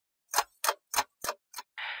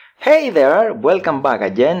Hey there, welcome back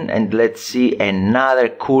again, and let's see another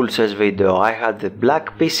cool chess video. I had the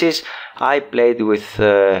black pieces. I played with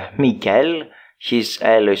Mikael. His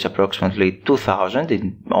elo is approximately 2000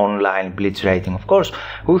 in online blitz rating, of course.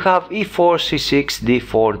 We have e4, c6,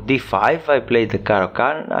 d4, d5. I played the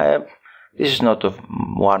Caro-Kann. This is not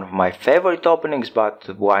one of my favorite openings,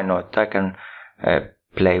 but why not? I can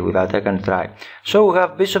play with that, I can try. So we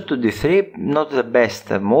have bishop to d3, not the best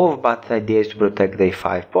move, but the idea is to protect the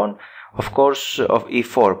e5 pawn, of course, of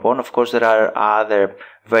e4 pawn. Of course, there are other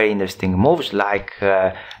very interesting moves like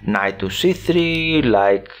knight to c3,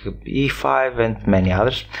 like e5 and many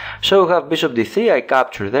others. So we have bishop d3, I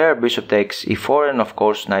capture there, bishop takes e4, and of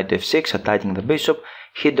course knight to f6, attacking the bishop.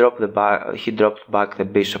 He dropped back the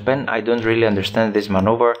bishop, and I don't really understand this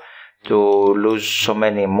maneuver to lose so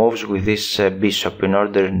many moves with this bishop in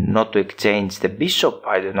order not to exchange the bishop,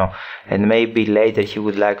 I don't know, and maybe later he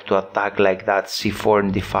would like to attack like that, c4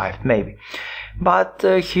 and d5 maybe. But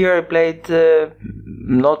here I played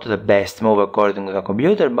not the best move according to the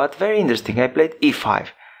computer, but very interesting. I played e5,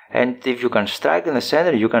 and if you can strike in the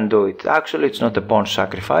center you can do it. Actually it's not a pawn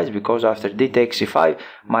sacrifice, because after d takes e5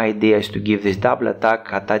 my idea is to give this double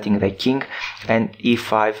attack, attacking the king and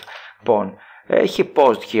e5 pawn. He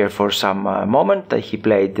paused here for some moment. He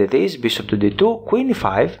played this, bishop to d2, queen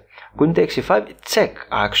e5, queen takes e5, check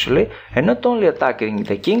actually, and not only attacking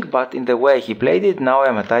the king, but in the way he played it, now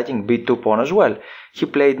I'm attacking b2 pawn as well. He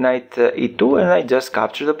played knight e2 and I just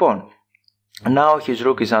captured the pawn. Now his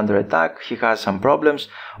rook is under attack, he has some problems.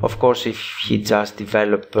 Of course, if he just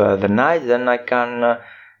develop the knight, then I can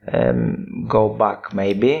go back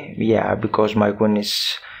maybe, yeah, because my queen is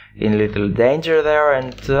in little danger there,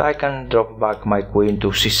 and I can drop back my queen to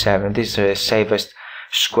c7. This is the safest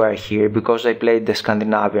square here, because I played the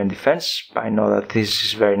Scandinavian defense. I know that this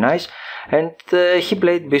is very nice, and he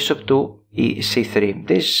played bishop to c3.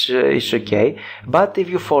 This is okay, but if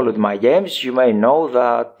you followed my games you may know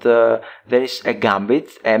that there is a gambit,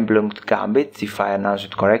 emblem-ed gambit, if I announce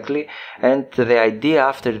it correctly, and the idea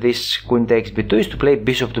after this queen takes b2 is to play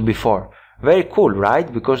bishop to b4. Very cool,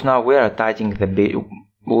 right? Because now we are attacking the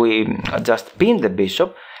we just pinned the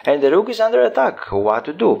bishop and the rook is under attack. What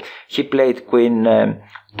to do? He played queen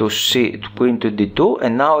to d2,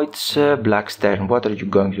 and now it's black's turn. What are you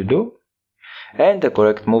going to do? And the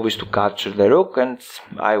correct move is to capture the rook, and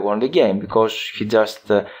I won the game, because he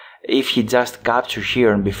just if he just captured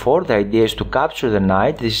here and before, the idea is to capture the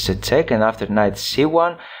knight. This is a check, and after knight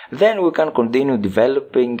c1 then we can continue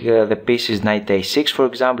developing the pieces, knight a6 for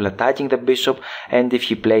example, attacking the bishop, and if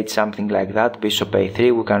he played something like that, bishop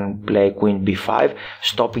a3, we can play queen b5,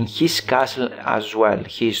 stopping his castle as well.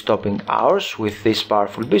 He is stopping ours with this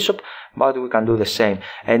powerful bishop, but we can do the same.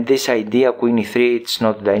 And this idea, queen e3, it's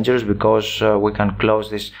not dangerous, because we can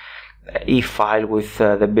close this e-file with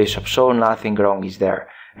the bishop, so nothing wrong is there.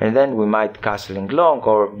 And then we might castling long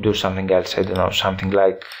or do something else, I don't know, something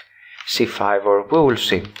like c5, or we will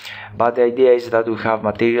see. But the idea is that we have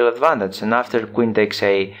material advantage, and after queen takes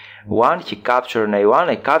a1, he captured on a1,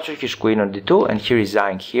 I captured his queen on d2, and he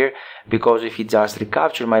resigned here, because if he just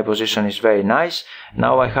recaptured, my position is very nice.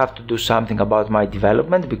 Now I have to do something about my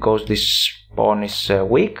development, because this pawn is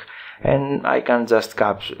weak, and I can just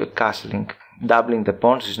castling. Doubling the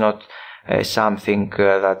pawns is not something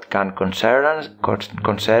that can concern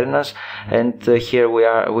us, and here we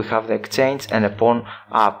have the exchange and a pawn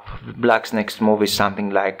up. Black's next move is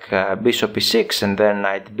something like bishop e6 and then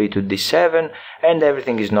knight b to d7, and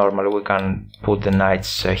everything is normal. We can put the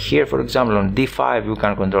knights here, for example, on d5. We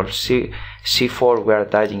can control c4, we are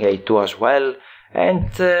attacking a2 as well,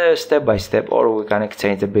 and step by step, or we can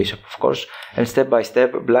exchange the bishop, of course, and step by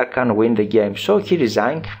step black can win the game. So he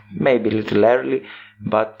resigned, maybe a little early,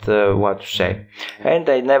 but what to say. And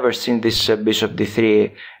I never seen this bishop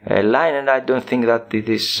d3 line, and I don't think that it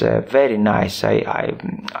is very nice.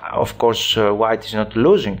 Of course white is not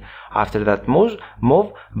losing after that move,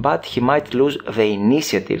 but he might lose the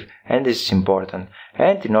initiative, and this is important.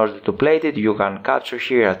 And in order to play it, you can capture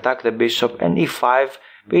here, attack the bishop, and e5.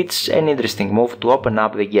 It's an interesting move to open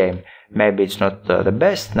up the game. Maybe it's not the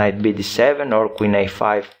best, knight b d7 or queen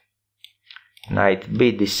a5. Knight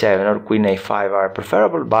b d7 or queen a5 are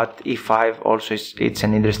preferable, but e5 also it's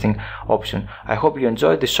an interesting option. I hope you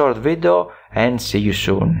enjoyed this short video, and see you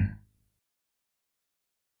soon.